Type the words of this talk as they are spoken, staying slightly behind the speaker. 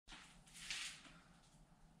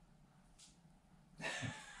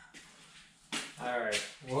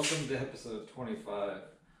welcome to episode 25.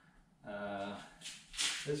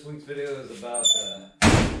 This week's video is about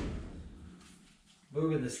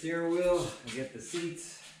moving the steering wheel and get the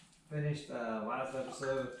seats finished last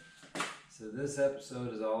episode. So this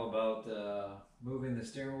episode is all about moving the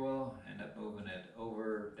steering wheel and moving it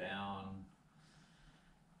over, down,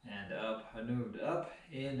 and up. I moved up,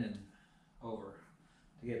 in, and over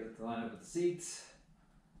to get it to line up with the seats.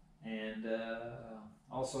 And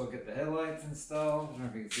also get the headlights installed. I don't know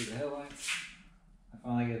if you can see the headlights. I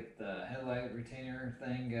finally get the headlight retainer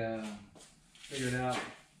thing figured out.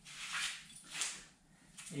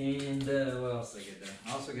 And what else did I get there?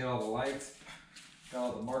 I also get all the lights. Got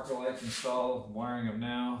all the marker lights installed. I'm wiring them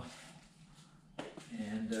now.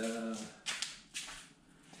 And I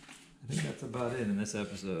think that's about it in this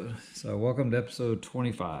episode. So welcome to episode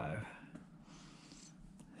 25.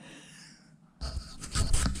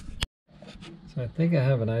 So I think I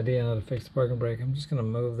have an idea how to fix the parking brake. I'm just going to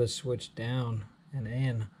move this switch down and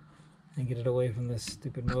in and get it away from this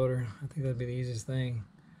stupid motor. I think that'd be the easiest thing.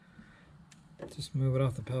 Just move it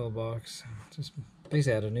off the pedal box. Just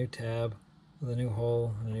basically add a new tab with a new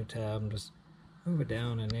hole and a new tab and just move it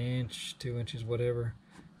down an inch, 2 inches, whatever.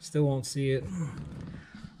 Still won't see it.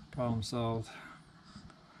 Problem solved.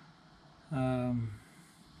 But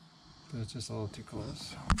it's just a little too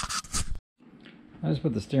close. I just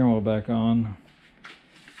put the steering wheel back on.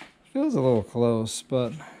 Feels a little close,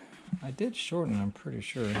 but I did shorten it, I'm pretty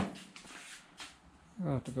sure.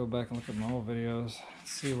 I'll have to go back and look at my old videos,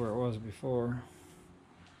 see where it was before.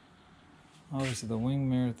 Obviously the wing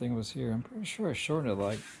mirror thing was here. I'm pretty sure I shortened it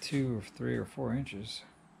like 2 or 3 or 4 inches.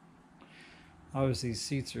 Obviously these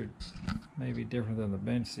seats are maybe different than the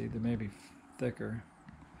bench seat. They may be thicker.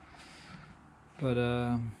 But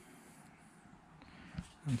I'm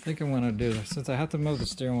thinking what I'm going to do, since I have to move the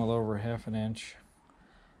steering wheel over ½ an inch,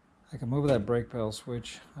 I can move that brake pedal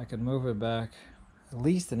switch. I can move it back at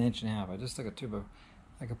least 1.5 inches. I just took a tube.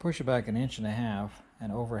 I can push it back 1.5 inches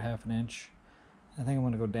and over ½ an inch. I think I'm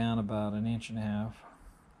going to go down about 1.5 inches. And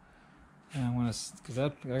I'm going to, because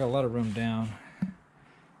I got a lot of room down.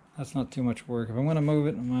 That's not too much work. If I'm going to move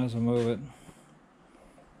it, I might as well move it.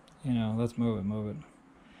 You know, let's move it.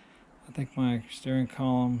 I think my steering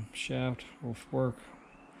column shaft will work.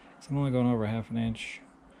 So I'm only going over ½ an inch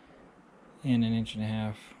in 1.5 inches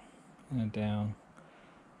and then down.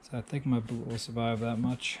 So I think my boot will survive that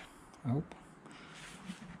much. I hope.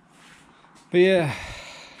 But yeah,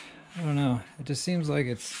 I don't know. It just seems like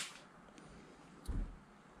it's,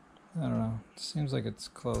 I don't know. It seems like it's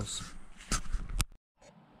close.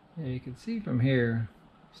 Yeah, you can see from here,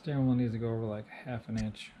 steering wheel needs to go over like ½ an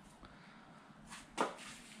inch. ½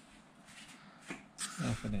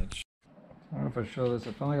 an inch. I don't know if I show this.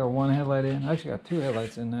 I've only got one headlight in. I actually got 2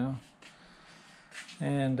 headlights in now.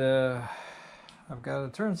 And I've got a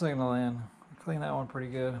turn signal in. I cleaned that one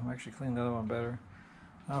pretty good. I'm actually cleaning the other one better.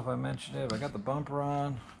 I don't know if I mentioned it, but I got the bumper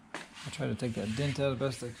on. I tried to take that dent out the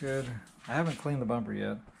best I could. I haven't cleaned the bumper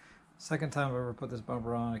yet. Second time I've ever put this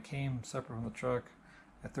bumper on. It came separate from the truck.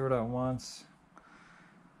 I threw it out once.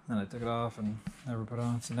 Then I took it off and never put it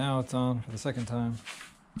on. So now it's on for the second time.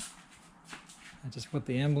 I just put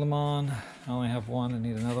the emblem on. I only have one. I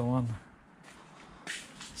need another one.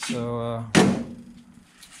 So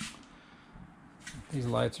these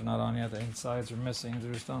lights are not on yet. The insides are missing.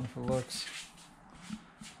 They're just on for looks.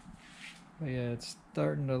 But yeah, it's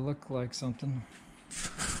starting to look like something.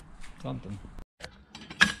 So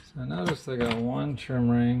I noticed I got one trim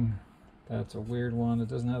ring. That's a weird one. It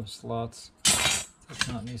doesn't have slots. That's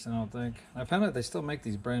not Nissan, I don't think. I found out they still make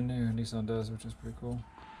these brand new. Nissan does, which is pretty cool.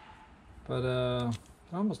 But they're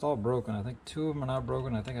almost all broken. I think 2 of them are not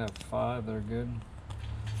broken. I think I have 5 that are good.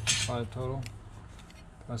 5 total.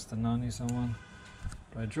 Plus the non-Nissan one.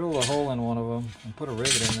 But I drilled a hole in one of them and put a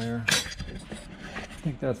rivet in there. I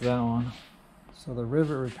think that's that one. So the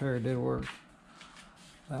rivet repair did work.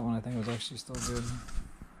 That one I think was actually still good.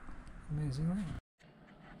 Amazing, right?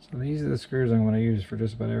 So these are the screws I'm going to use for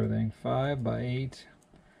just about everything. 5x8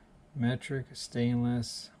 metric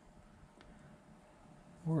stainless.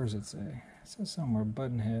 Where does it say? It says somewhere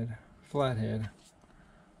button head, flat head.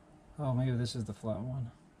 Oh, maybe this is the flat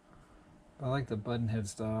one. But I like the button head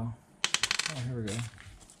style. Oh, here we go.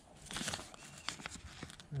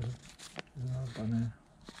 There's another button head.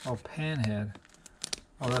 Oh, pan head.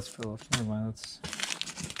 Oh, that's Phillips. Never mind. That's,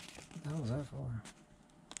 what the hell is that for?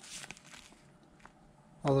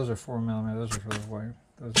 Oh, those are 4mm. Those are for the white.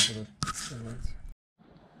 Those are for the headlights.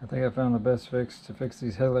 I think I found the best fix to fix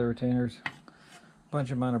these headlight retainers. A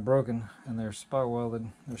bunch of mine are broken and they're spot welded.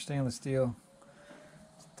 They're stainless steel.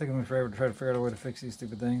 It's taking me forever to try to figure out a way to fix these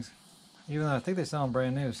stupid things. Even though I think they sound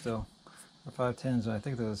brand new still. or 510s. I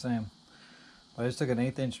think they're the same. But I just took an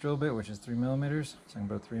 1/8 inch drill bit, which is 3mm, so I can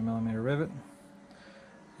put a 3mm rivet.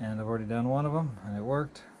 And I've already done one of them, and it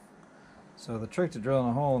worked. So the trick to drilling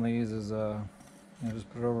a hole in these is, just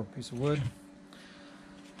put it over a piece of wood.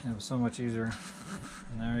 And it was so much easier.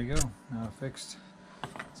 And there you go. Now fixed.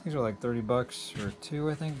 These are like 30 bucks or two,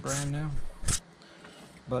 I think, brand new.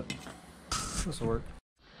 But this will work.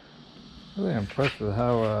 Really impressed with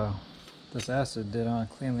how this acid did on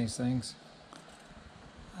clean these things.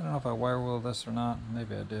 I don't know if I wire wheel this or not.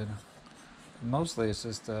 Maybe I did. But mostly it's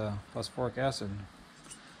just phosphoric acid.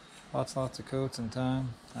 Lots of coats and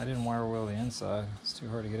time. I didn't wire wheel the inside. It's too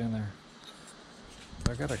hard to get in there.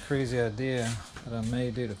 But I got a crazy idea that I may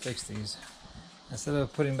do to fix these. Instead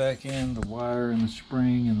of putting back in the wire and the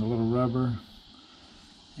spring and the little rubber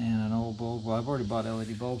and an old bulb, well, I've already bought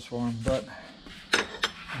LED bulbs for them, but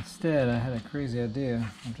instead I had a crazy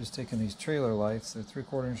idea. I'm just taking these trailer lights. They're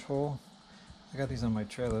 3/4 inch hole. I got these on my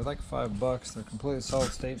trailer. They're like $5. They're completely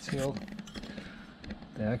solid state sealed.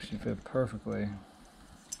 They actually fit perfectly.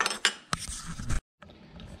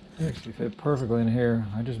 They actually fit perfectly in here.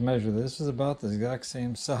 I just measured this. This is about the exact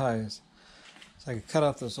same size. So I could cut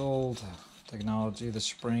off this old technology, the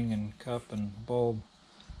spring and cup and bulb,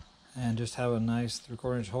 and just have a nice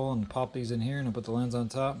 3/4 inch hole and pop these in here and put the lens on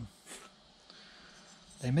top.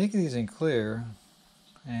 They make these in clear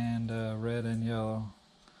and red and yellow.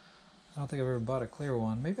 I don't think I've ever bought a clear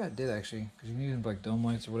one. Maybe I did actually, because you can use them like dome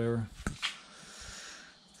lights or whatever.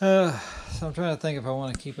 So I'm trying to think if I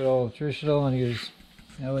want to keep it all traditional and use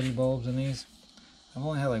LED bulbs in these. I've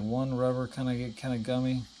only had like one rubber get kind of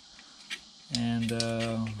gummy, and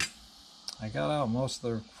I got out most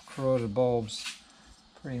of the corroded bulbs.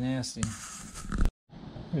 Pretty nasty.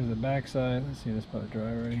 Here's the back side. Let's see, this probably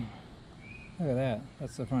dry already. Look at that.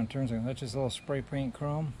 That's the front turn signal. That's just a little spray paint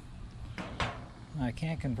chrome. I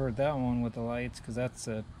can't convert that one with the lights because that's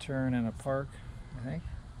a turn and a park, I think.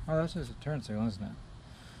 Oh, that's just a turn signal, isn't it?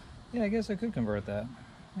 Yeah, I guess I could convert that.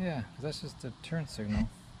 Yeah, because that's just a turn signal.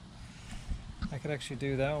 I could actually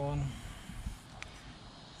do that one.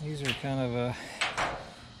 These are kind of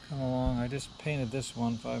come along. I just painted this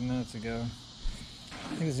one 5 minutes ago.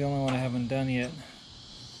 I think it's the only one I haven't done yet.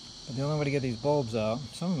 But the only way to get these bulbs out,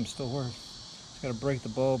 some of them still work. Just got to break the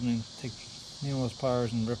bulb and then take needleless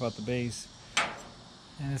pliers and rip out the base.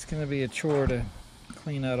 And it's going to be a chore to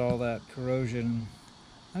clean out all that corrosion.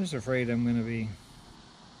 I'm just afraid I'm going to be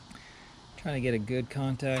trying to get a good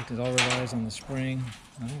contact. It all relies on the spring.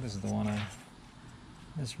 I think this is the one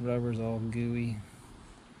this rubber's all gooey.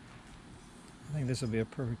 I think this will be a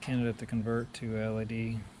perfect candidate to convert to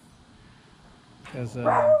LED. Because,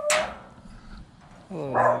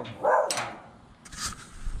 hello dog.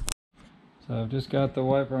 So I've just got the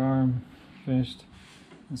wiper arm finished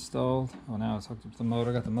installed. Oh, now it's hooked up to the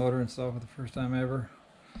motor. I got the motor installed for the first time ever.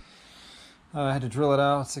 I had to drill it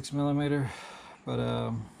out 6mm, but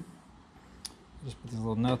I just put these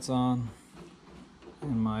little nuts on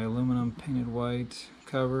and my aluminum painted white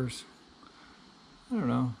covers. I don't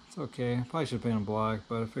know, it's okay. I probably should paint them black,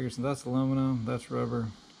 but I figured since that's aluminum, that's rubber,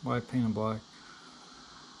 why paint them black?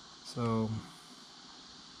 So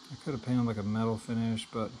I could have painted them like a metal finish,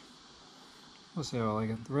 but we'll see how I like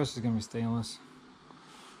it. The rest is gonna be stainless.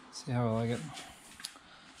 See how I like it.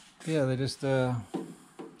 But yeah, they just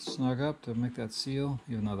snug up to make that seal,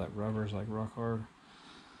 even though that rubber is like rock hard.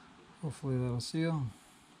 Hopefully that'll seal.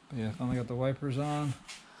 But yeah, I finally got the wipers on.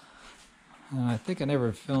 And I think I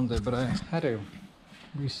never filmed it, but I had to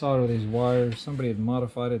resolder these wires. Somebody had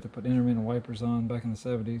modified it to put intermittent wipers on back in the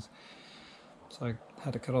 70s. So I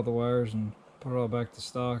had to cut all the wires and put it all back to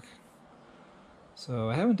stock. So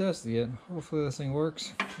I haven't tested yet. Hopefully this thing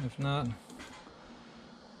works. If not,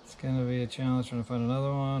 it's gonna be a challenge trying to find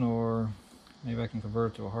another one, or maybe I can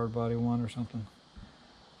convert it to a hard body one or something.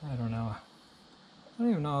 I don't know. I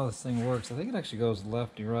don't even know how this thing works. I think it actually goes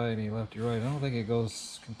lefty righty, lefty right. I don't think it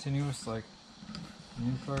goes continuous like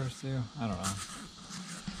new cars do. I don't know.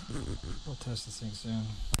 We'll test this thing soon.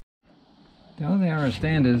 The only thing I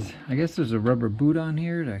understand is, I guess there's a rubber boot on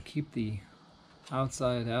here to keep the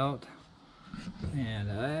outside out.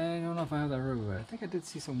 And I don't know if I have that rubber boot. I think I did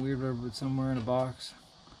see some weird rubber boot somewhere in a box.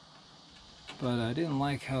 But I didn't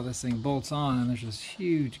like how this thing bolts on, and there's this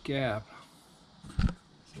huge gap.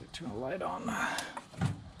 So turn the light on.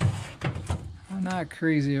 I'm not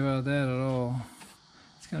crazy about that at all.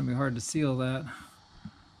 It's going to be hard to seal that.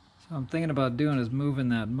 So I'm thinking about doing is moving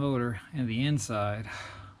that motor in the inside.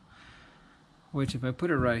 Which if I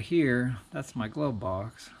put it right here, that's my glove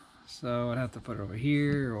box. So I'd have to put it over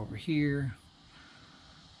here or over here.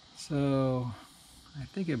 So I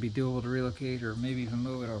think it'd be doable to relocate, or maybe even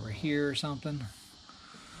move it over here or something.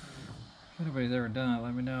 If anybody's ever done it,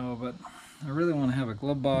 let me know. But I really want to have a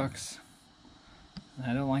glove box. And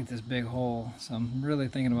I don't like this big hole, so I'm really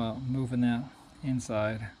thinking about moving that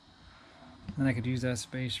inside. Then I could use that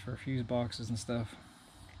space for fuse boxes and stuff.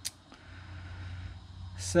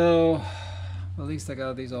 So, at least I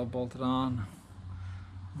got these all bolted on.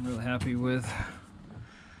 I'm really happy with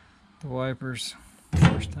the wipers.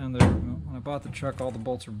 First time when I bought the truck, all the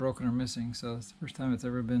bolts were broken or missing, so it's the first time it's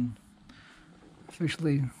ever been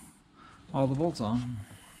officially all the bolts on.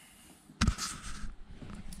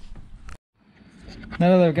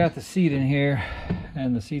 Now that I've got the seat in here,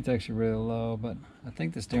 and the seat's actually really low, but I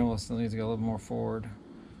think the steering wheel still needs to go a little more forward.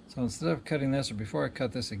 So instead of cutting this, or before I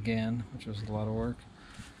cut this again, which was a lot of work,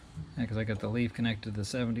 because I got the leaf connected to the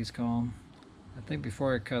 70s column, I think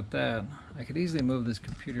before I cut that, I could easily move this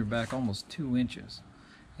computer back almost 2 inches.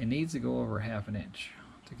 It needs to go over ½ an inch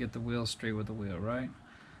to get the wheel straight with the wheel, right?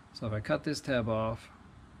 So if I cut this tab off,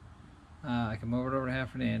 I can move it over to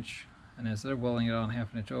 ½ an inch, and instead of welding it on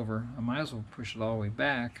 ½ an inch over, I might as well push it all the way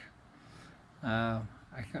back.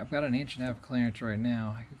 I've got an 1.5 inch clearance right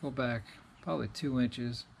now. I could go back probably 2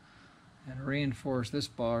 inches and reinforce this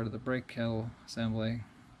bar to the brake pedal assembly,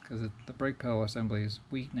 because the brake pedal assembly is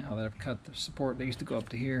weak now that I've cut the support. They used to go up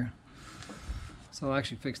to here. So I'll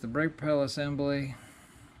actually fix the brake pedal assembly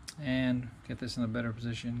and get this in a better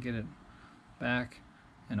position, get it back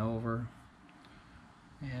and over,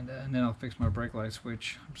 and then I'll fix my brake light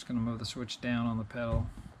switch. I'm just going to move the switch down on the pedal,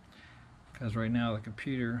 because right now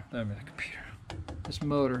this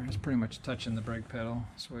motor is pretty much touching the brake pedal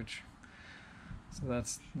switch, so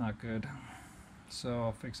that's not good. So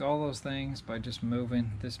I'll fix all those things by just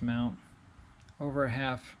moving this mount over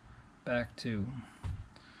 ½ back 2.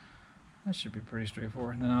 That should be pretty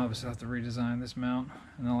straightforward. And then I'll obviously have to redesign this mount,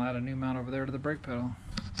 and I'll add a new mount over there to the brake pedal.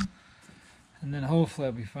 And then hopefully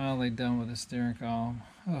I'll be finally done with the steering column.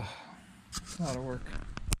 Oh, it's a lot of work.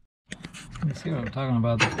 You see what I'm talking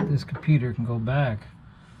about? This computer can go back.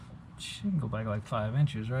 It can go back like 5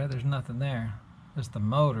 inches, right? There's nothing there. Just the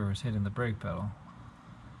motor is hitting the brake pedal.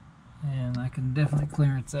 And I can definitely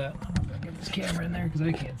clearance that. I'm gonna get this camera in there because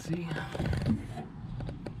I can't see.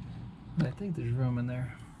 But I think there's room in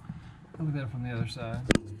there. I'll look at it from the other side.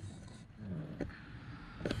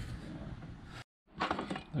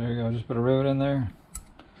 There you go, just put a rivet in there.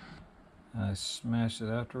 And I smashed it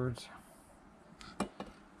afterwards.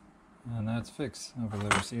 And that's fixed. I hope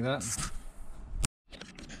you'll ever see that.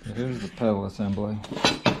 So here's the pedal assembly.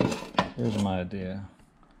 Here's my idea.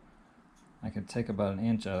 I could take about 1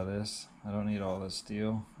 inch out of this. I don't need all this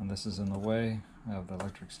steel, and this is in the way of the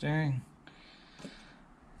electric steering.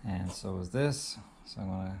 And so is this. So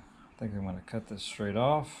I think I'm gonna cut this straight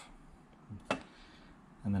off.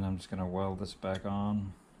 And then I'm just gonna weld this back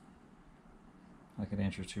on like 1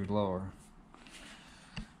 inch or 2 lower.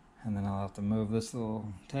 And then I'll have to move this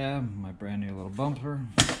little tab, my brand new little bumper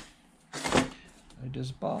I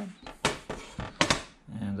just bought.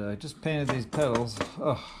 And I just painted these pedals.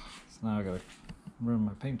 Oh, so now I gotta ruin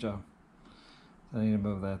my paint job. So I need to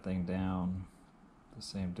move that thing down the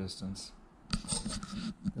same distance.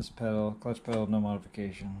 This pedal, clutch pedal, no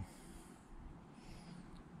modification.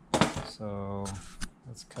 So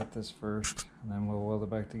let's cut this first, and then we'll weld it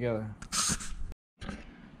back together.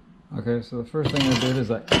 Okay, so the first thing I did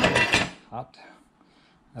is I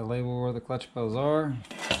label where the clutch pedals are.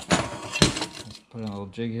 Just put in a little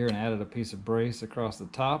jig here and added a piece of brace across the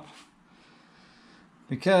top,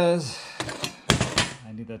 because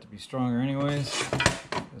I need that to be stronger anyways.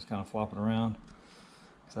 Just kind of flop it around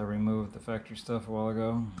because I removed the factory stuff a while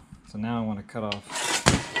ago. So now I want to cut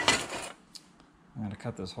off. I'm going to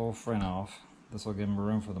cut this whole front off. This will give me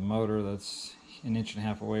room for the motor that's 1.5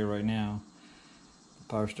 inches away right now. The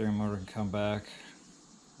power steering motor can come back,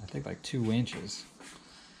 I think, like 2 inches.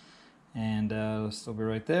 And it'll still be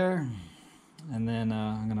right there. And then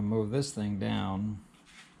I'm going to move this thing down,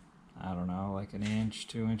 I don't know, like 1 inch,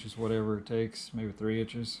 2 inches, whatever it takes, maybe 3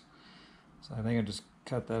 inches. So I think I just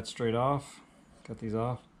cut that straight off, cut these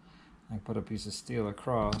off. I put a piece of steel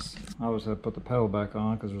across. I always have to put the pedal back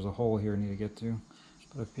on because there's a hole here I need to get to.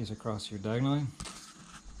 Put a piece across here diagonally.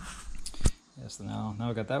 Yes, now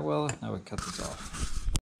I got that well. Now we can cut this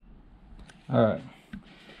off. Alright,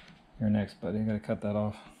 you're next, buddy. I'm going to cut that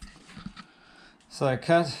off. So I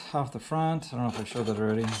cut off the front. I don't know if I showed that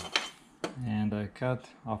already. And I cut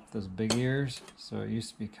off those big ears. So it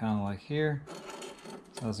used to be kind of like here.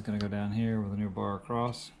 So I was going to go down here with a new bar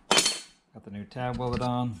across. Got the new tab welded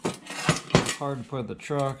on. It's hard to put the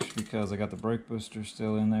truck because I got the brake booster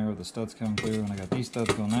still in there with the studs coming through, and I got these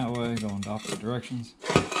studs going that way, going opposite directions.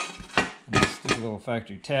 And this stupid little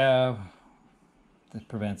factory tab that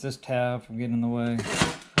prevents this tab from getting in the way.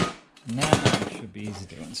 Now it should be easy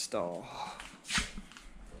to install.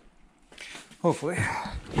 Hopefully.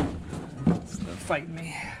 It's not fighting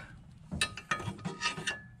me.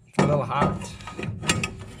 It's a little hot.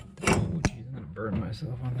 Oh geez, I'm gonna burn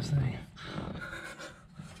myself on this thing.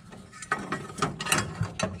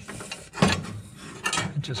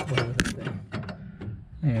 Just whatever this thing.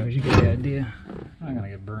 Anyways, you get the idea. I'm gonna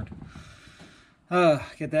get burnt.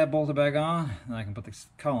 Get that bolted back on, and I can put the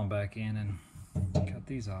column back in and cut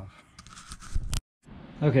these off.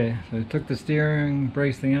 Okay, so I took the steering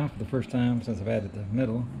brace thing out for the first time since I've added the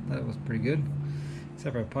middle. That was pretty good.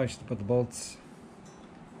 Except for I probably should put the bolts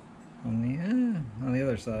on the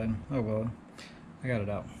other side. Oh well, I got it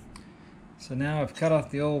out. So now I've cut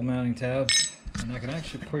off the old mounting tabs, and I can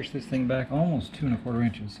actually push this thing back almost 2 1/4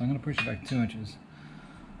 inches. So I'm going to push it back 2 inches.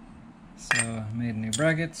 So I made new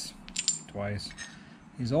brackets twice.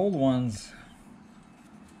 These old ones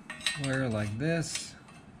were like this.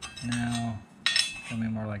 Now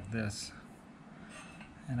coming more like this.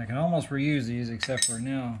 And I can almost reuse these except for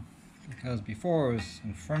now, because before it was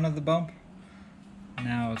in front of the bump.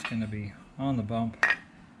 Now it's going to be on the bump.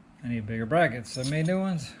 I need bigger brackets. So I made new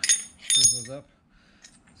ones. Screwed those up.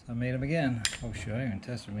 So I made them again. Oh shoot, I haven't even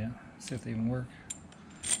tested them yet. See if they even work.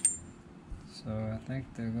 So I think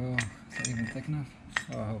they'll go. Is that even thick enough?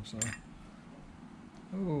 Oh, I hope so.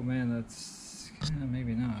 Oh man, that's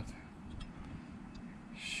maybe not.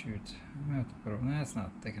 Shoot, I'm gonna have to put it. That's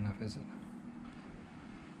not thick enough, is it?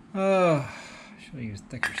 Oh, should have used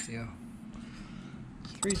thicker steel.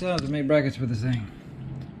 3 times I've made brackets with this thing.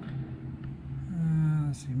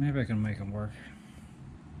 Let's see, maybe I can make them work.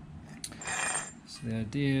 So the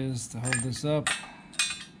idea is to hold this up,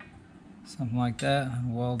 something like that,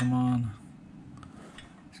 and weld them on.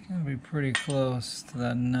 It's gonna be pretty close to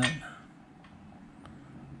that nut.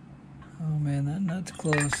 Oh man, that nut's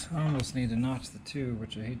close. I almost need to notch the two,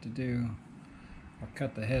 which I hate to do, or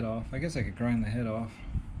cut the head off. I guess I could grind the head off.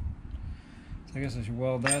 So I guess I should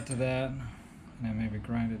weld that to that, and then maybe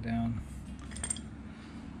grind it down.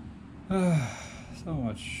 So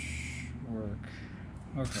much work.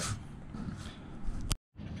 Okay.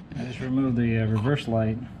 I just removed the reverse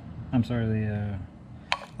light. I'm sorry, the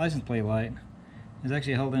license plate light is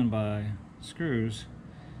actually held in by screws,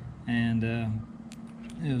 and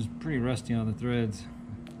it was pretty rusty on the threads,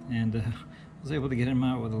 and I was able to get them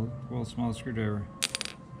out with a world's smallest screwdriver.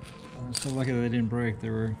 I was so lucky that they didn't break.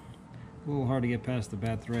 They were a little hard to get past the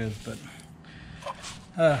bad threads, but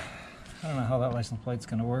I don't know how that license plate's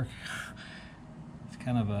going to work. It's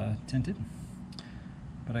kind of tinted,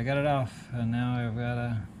 but I got it off, and now I've got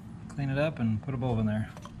to clean it up and put a bulb in there.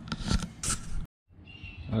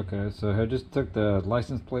 Okay, so I just took the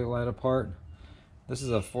license plate light apart. This is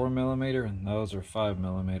a 4mm and those are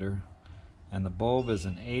 5mm, and the bulb is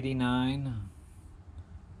an 89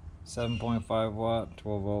 7.5 watt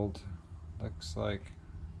 12 volt. Looks like,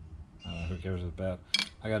 who cares if it's bad.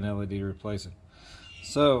 I got an LED to replace it.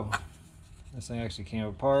 So this thing actually came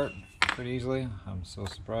apart pretty easily. I'm so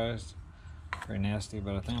surprised. Very nasty,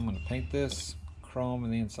 but I think I'm going to paint this chrome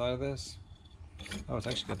in the inside of this. Oh, it's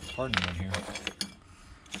actually got the part number in here.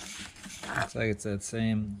 Looks like it's that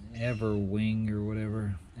same Everwing or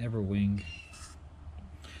whatever. Everwing.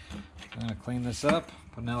 I'm going to clean this up,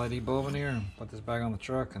 put an LED bulb in here, and put this back on the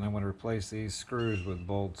truck, and I'm going to replace these screws with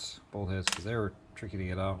bolt heads because they were tricky to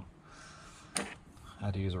get out. I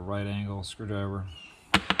had to use a right angle screwdriver,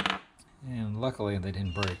 and luckily they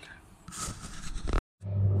didn't break.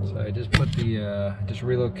 So I just put the just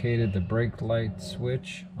relocated the brake light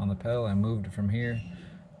switch on the pedal. I moved it from here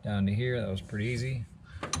down to here. That was pretty easy.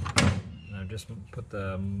 And I just put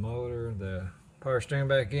the motor, the power steering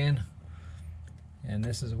back in, and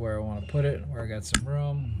this is where I want to put it, where I got some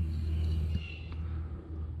room.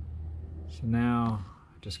 So now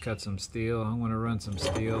I just cut some steel. I'm going to run some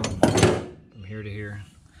steel from here to here,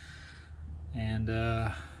 and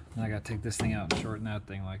I got to take this thing out and shorten that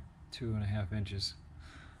thing like 2.5 inches.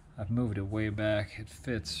 I've moved it way back. It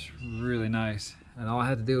fits really nice, and all I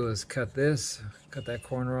had to do was cut that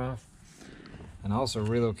corner off, and also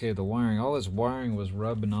relocated the wiring. All this wiring was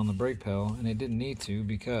rubbing on the brake pedal, and it didn't need to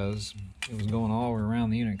because it was going all the way around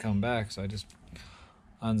the unit and come back. So I just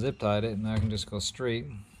unzip tied it, and I can just go straight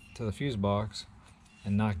to the fuse box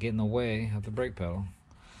and not get in the way of the brake pedal.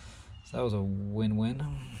 So that was a win-win.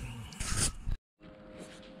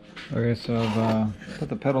 Okay, so I've put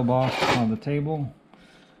the pedal box on the table,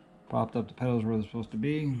 propped up the pedals where they're supposed to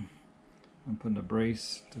be. I'm putting a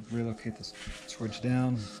brace to relocate the switch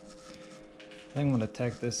down. I think I'm going to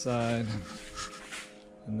tack this side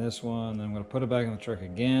and this one, and I'm going to put it back in the truck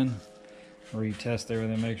again, retest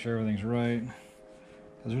everything, make sure everything's right.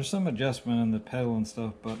 Because there's some adjustment in the pedal and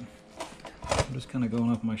stuff, but I'm just kind of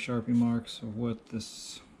going off my Sharpie marks of where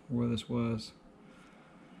this was.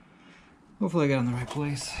 Hopefully I got in the right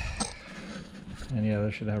place. And yeah,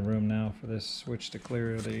 there should have room now for this switch to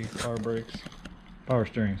clear the power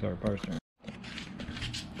steering.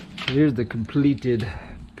 Here's the completed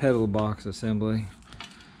pedal box assembly.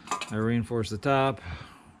 I reinforced the top,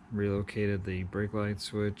 relocated the brake light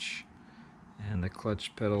switch and the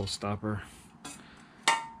clutch pedal stopper.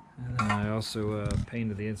 And then I also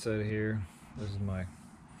painted the inside of here. This is my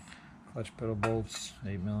clutch pedal bolts,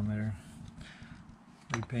 8mm.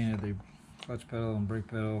 Repainted the clutch pedal and brake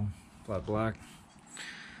pedal flat black.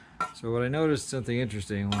 So what I noticed, something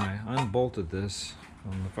interesting when I unbolted this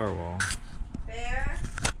from the firewall.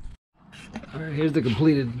 Alright, here's the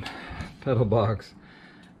completed pedal box.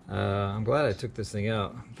 I'm glad I took this thing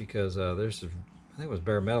out because there's, I think it was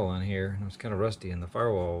bare metal in here. It was kind of rusty and the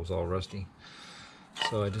firewall was all rusty.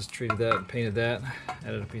 So I just treated that and painted that,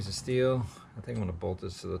 added a piece of steel. I think I'm going to bolt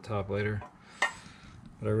this to the top later.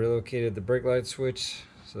 But I relocated the brake light switch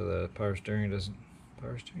so the power steering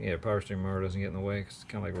motor doesn't get in the way, because it's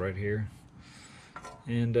kind of like right here.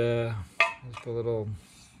 And just put little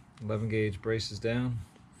 11 gauge braces down.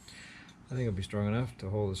 I think it'll be strong enough to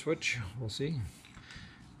hold the switch. We'll see.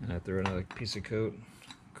 And I threw another piece of coat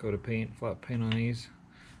of paint, flat paint on these,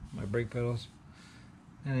 my brake pedals.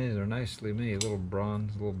 And these are nicely made, little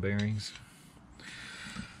bronze, little bearings.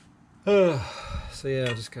 So yeah,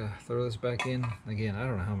 I just gotta throw this back in. Again, I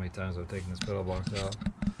don't know how many times I've taken this pedal box out.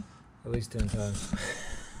 At least 10 times.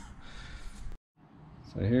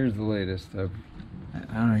 So here's the latest. I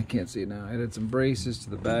don't know, you can't see it now. I added some braces to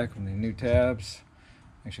the back from the new tabs.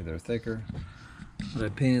 Actually, they're thicker. But I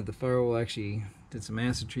painted the firewall, actually did some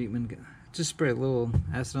acid treatment. Just sprayed a little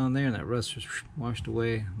acid on there and that rust just washed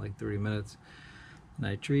away in like 30 minutes. And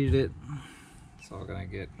I treated it. It's all gonna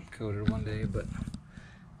get coated one day, but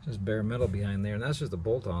just bare metal behind there. And that's just a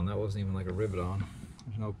bolt on. That wasn't even like a rivet on.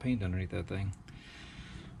 There's no paint underneath that thing.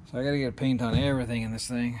 So I gotta get paint on everything in this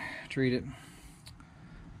thing, treat it.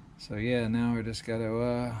 So yeah, now we just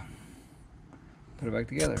gotta put it back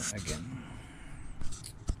together again.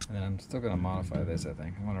 And then I'm still gonna modify this, I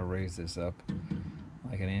think. I'm gonna raise this up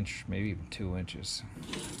like an inch, maybe even 2 inches.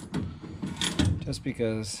 Just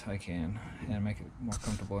because I can, and make it more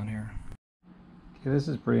comfortable in here. Okay, this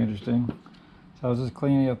is pretty interesting. So I was just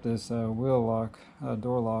cleaning up this wheel lock,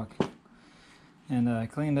 door lock. And I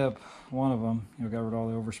cleaned up one of them, got rid of all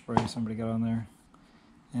the overspray somebody got on there.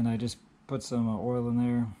 And I just put some oil in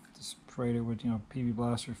there, just sprayed it with, PB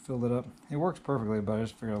Blaster, filled it up. It works perfectly, but I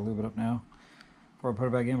just figured I'd lube it up now before I put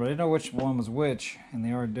it back in. But I didn't know which one was which, and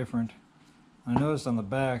they are different. I noticed on the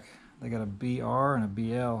back, they got a BR and a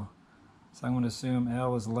BL. So I'm going to assume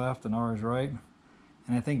L is left and R is right.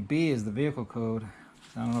 And I think B is the vehicle code.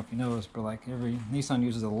 I don't know if you noticed, but like every Nissan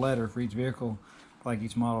uses a letter for each vehicle, like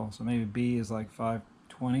each model. So maybe B is like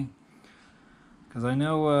 520. Because I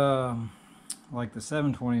know like the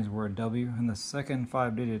 720s were a W, and the second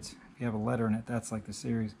 5 digits, if you have a letter in it, that's like the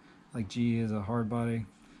series. Like G is a hard body,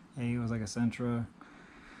 A was like a Sentra.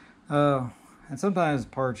 And sometimes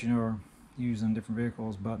parts, are used in different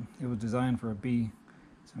vehicles, but it was designed for a B.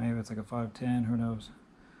 So maybe it's like a 510, who knows.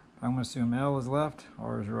 But I'm going to assume L is left,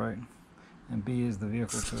 R is right, and B is the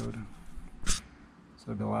vehicle code. So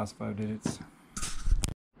it'll be the last 5 digits.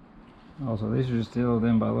 Also, these are just sealed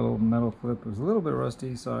in by a little metal clip. It was a little bit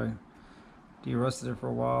rusty, so I de-rusted it for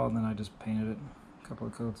a while, and then I just painted it. A couple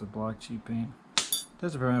of coats of black cheap paint.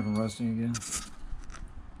 Just to prevent it from rusting again.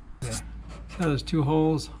 Okay. So there's 2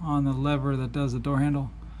 holes on the lever that does the door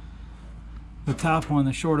handle. The top one,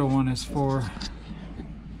 the shorter one, is for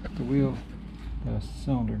the wheel, the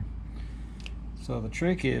cylinder. So the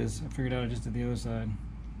trick is, I figured out I just did the other side.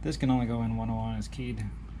 This can only go in 101, it's keyed.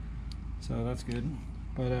 So that's good.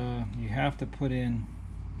 But you have to put in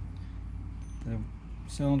the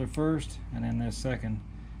cylinder first and then this second.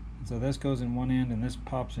 And so this goes in one end and this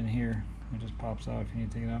pops in here. It just pops out if you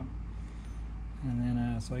need to take it out. And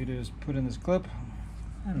then so all you do is put in this clip.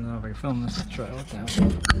 I don't know if I can film this. Let's try it. What the hell?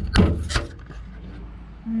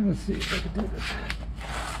 Let's see if I can do this.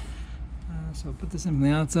 So put this in from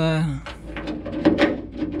the outside.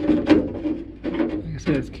 Like I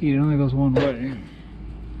said, it's keyed. It only goes one way.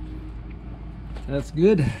 That's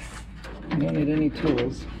good. You don't need any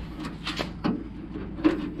tools.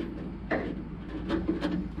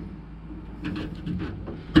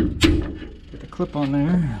 Get the clip on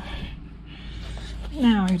there.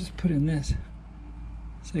 Now you just put in this.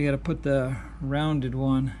 So you got to put the rounded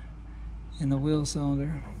one in the wheel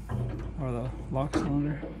cylinder or the lock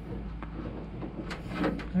cylinder.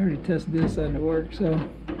 I already tested this and it worked, so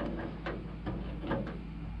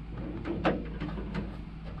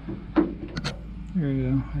There we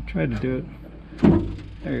go. I tried to do it.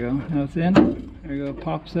 There you go. Now it's in. There you go.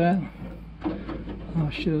 Pops that. Oh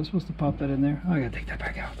shit, I was supposed to pop that in there. Oh, I gotta take that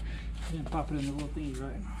back out. I didn't pop it in the little thingy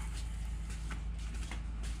right.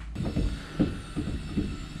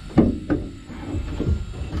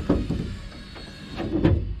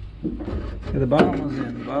 Okay, the bottom one's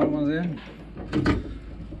in. The bottom one's in.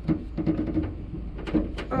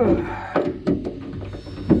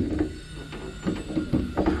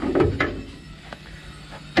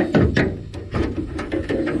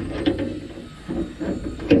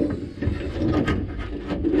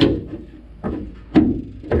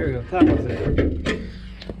 There we go. Top one's in.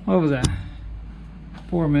 What was that?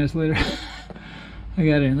 4 minutes later, I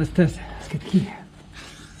got in. Let's test it. Let's get the key.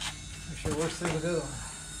 Make sure it works through the other one.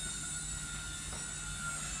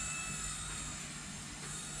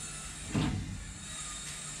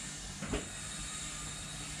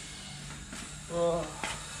 Oh.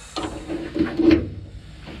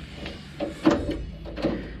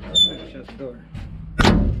 Shut the door.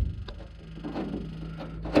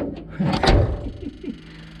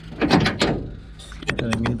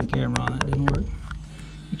 Gotta mute the camera on. That didn't work.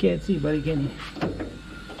 You can't see, buddy, can you?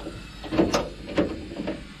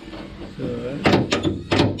 So that's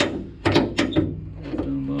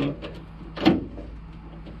unlocked.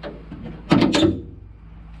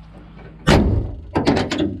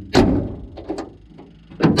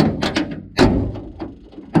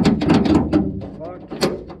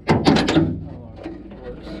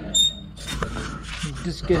 You're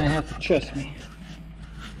just gonna have to trust me.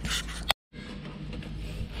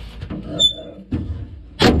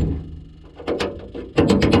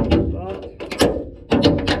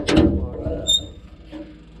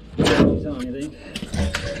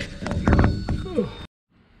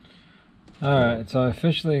 Alright, so I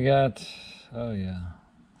officially got, oh yeah,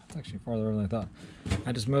 it's actually farther over than I thought.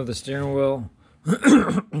 I just moved the steering wheel,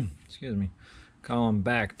 excuse me, column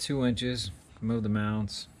back 2 inches, moved the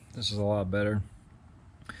mounts. This is a lot better.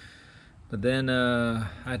 But then I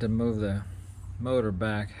had to move the motor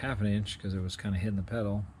back 1/2 inch because it was kind of hitting the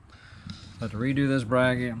pedal. So I had to redo this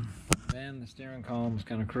bracket. Then the steering column was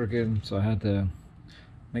kind of crooked, so I had to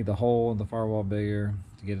make the hole in the firewall bigger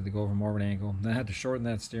to get it to go over more of an angle. Then I had to shorten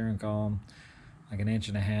that steering column like 1.5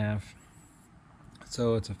 inches.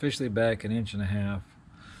 So it's officially back 1.5 inches,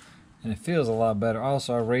 and it feels a lot better.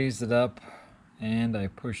 Also, I raised it up and I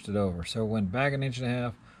pushed it over, so it went back 1.5 inches,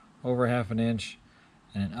 over 1/2 inch,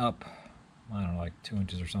 and then up, I don't know, like 2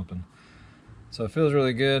 inches or something. So it feels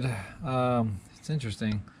really good. It's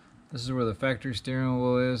interesting. This is where the factory steering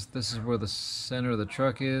wheel is. This is where the center of the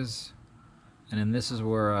truck is. And then this is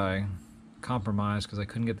where I compromised because I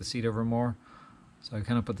couldn't get the seat over more. So I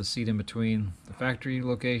kind of put the seat in between the factory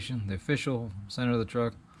location, the official center of the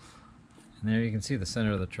truck. And there you can see the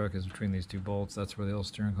center of the truck is between these 2 bolts. That's where the old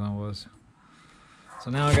steering column was. So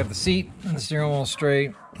now I got the seat and the steering wheel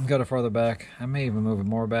straight. Got it farther back. I may even move it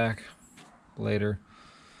more back later.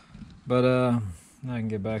 But now I can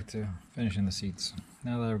get back to finishing the seats.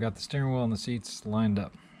 Now that I've got the steering wheel and the seats lined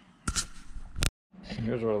up.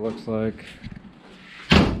 Here's what it looks like.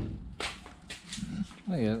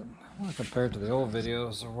 I want to compare it to the old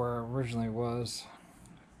videos of where it originally was.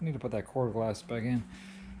 I need to put that quarter glass back in.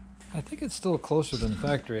 I think it's still closer than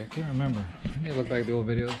factory. I can't remember. I need to look back at the old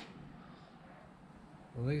videos.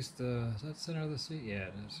 At least, is that center of the seat? Yeah,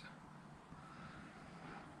 it is.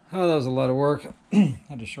 Oh, that was a lot of work. I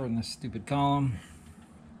had to shorten this stupid column.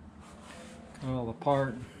 Cut it all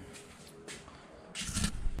apart.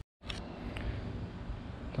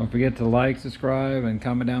 Don't forget to like, subscribe, and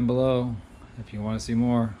comment down below if you want to see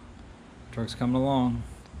more. Truck's coming along.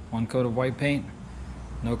 1 coat of white paint,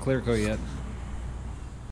 no clear coat yet.